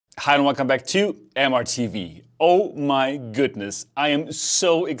Hi and welcome back to MRTV. Oh my goodness, I am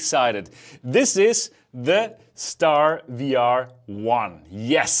so excited. This is the StarVR One.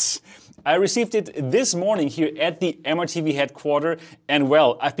 Yes, I received it this morning here at the MRTV headquarters, and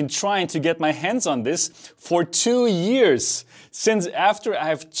well, I've been trying to get my hands on this for 2 years. Since after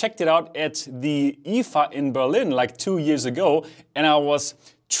I've checked it out at the IFA in Berlin like 2 years ago, and I was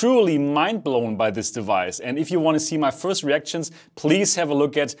truly mind blown by this device. And if you want to see my first reactions, please have a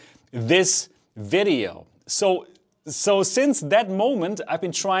look at this video. So since that moment, I've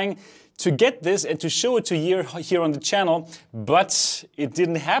been trying to get this and to show it to you here on the channel, but it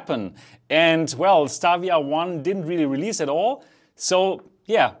didn't happen. And well, StarVR One didn't really release at all. So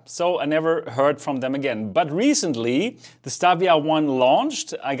I never heard from them again. But recently, the StarVR One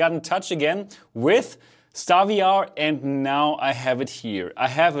launched. I got in touch again with StarVR, and now I have it here. I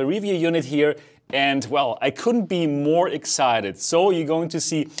have a review unit here, and well, I couldn't be more excited. So you're going to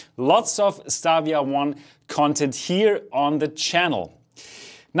see lots of StarVR One content here on the channel.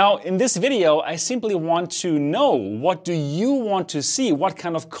 Now, in this video, I simply want to know, what do you want to see? What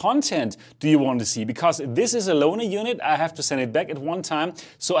kind of content do you want to see? Because this is a loaner unit, I have to send it back at one time,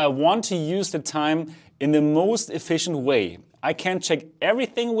 so I want to use the time in the most efficient way. I can't check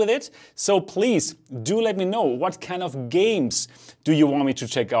everything with it, so please do let me know what kind of games do you want me to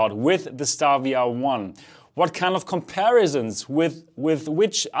check out with the StarVR One. What kind of comparisons with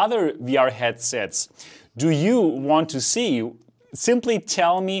which other VR headsets do you want to see? Simply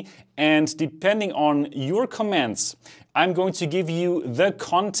tell me, and depending on your comments, I'm going to give you the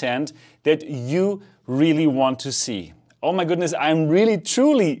content that you really want to see. Oh my goodness, I'm really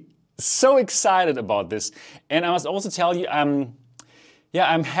truly so excited about this. And I must also tell you, I'm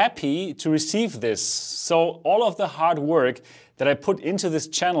happy to receive this. So all of the hard work that I put into this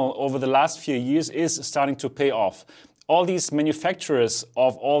channel over the last few years is starting to pay off. All these manufacturers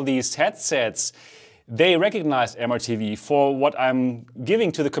of all these headsets, they recognize MRTV for what I'm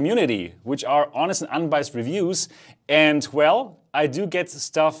giving to the community, which are honest and unbiased reviews. And well, I do get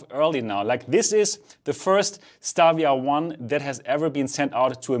stuff early now. Like, this is the first StarVR One that has ever been sent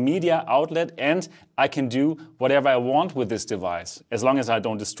out to a media outlet, and I can do whatever I want with this device, as long as I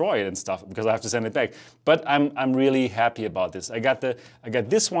don't destroy it and stuff, because I have to send it back. But I'm really happy about this. I got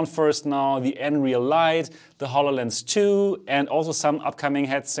this one first now, the Nreal Lite, the HoloLens 2, and also some upcoming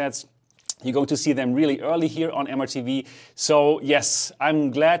headsets. You're going to see them really early here on MRTV. So yes, I'm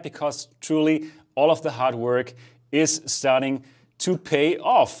glad, because truly all of the hard work is starting to pay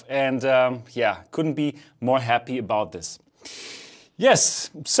off. And couldn't be more happy about this.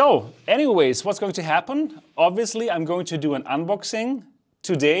 Yes, so anyways, what's going to happen? Obviously, I'm going to do an unboxing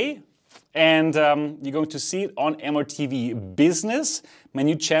today. And you're going to see it on MRTV Business, my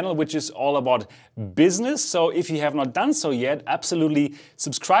new channel, which is all about business. So if you have not done so yet, absolutely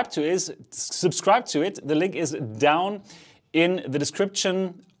subscribe to it. The link is down in the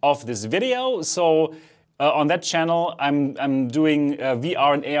description of this video. So on that channel, I'm doing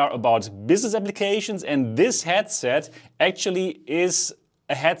VR and AR about business applications, and this headset actually is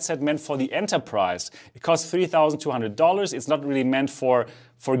a headset meant for the enterprise. It costs $3,200. It's not really meant for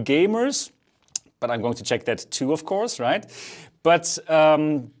gamers, but I'm going to check that too, of course, right? But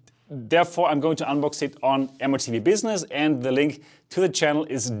therefore, I'm going to unbox it on MRTV Business, and the link to the channel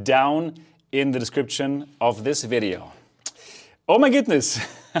is down in the description of this video. Oh my goodness!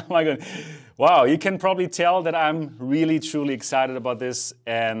 Oh my God! Wow, you can probably tell that I'm really truly excited about this,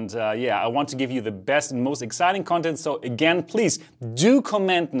 and I want to give you the best and most exciting content. So again, please do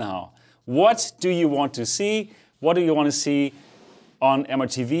comment now. What do you want to see? What do you want to see on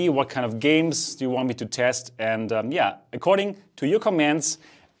MRTV? What kind of games do you want me to test? And according to your comments,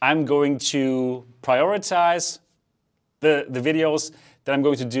 I'm going to prioritize the videos that I'm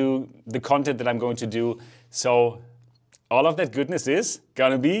going to do, the content that I'm going to do. So all of that goodness is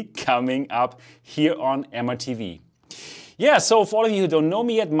gonna be coming up here on MRTV. Yeah, so for all of you who don't know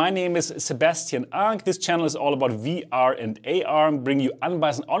me yet, my name is Sebastian Arndt. This channel is all about VR and AR, bringing you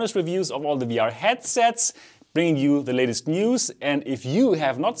unbiased and honest reviews of all the VR headsets, bringing you the latest news. And if you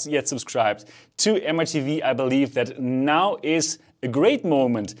have not yet subscribed to MRTV, I believe that now is a great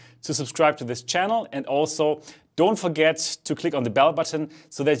moment to subscribe to this channel. And also, don't forget to click on the bell button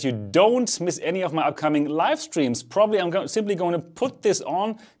so that you don't miss any of my upcoming live streams. Probably I'm simply going to put this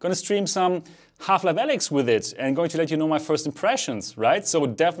on, going to stream some Half-Life Alyx with it, and going to let you know my first impressions, right? So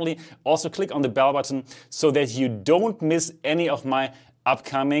definitely also click on the bell button so that you don't miss any of my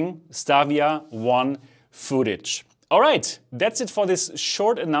upcoming StarVR One footage. All right, that's it for this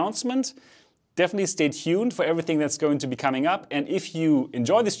short announcement. Definitely stay tuned for everything that's going to be coming up. And if you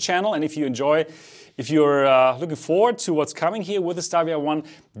enjoy this channel, and if you enjoy If you're looking forward to what's coming here with the StarVR One,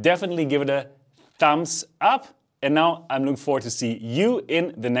 definitely give it a thumbs up. And now I'm looking forward to see you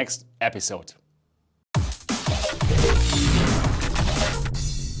in the next episode.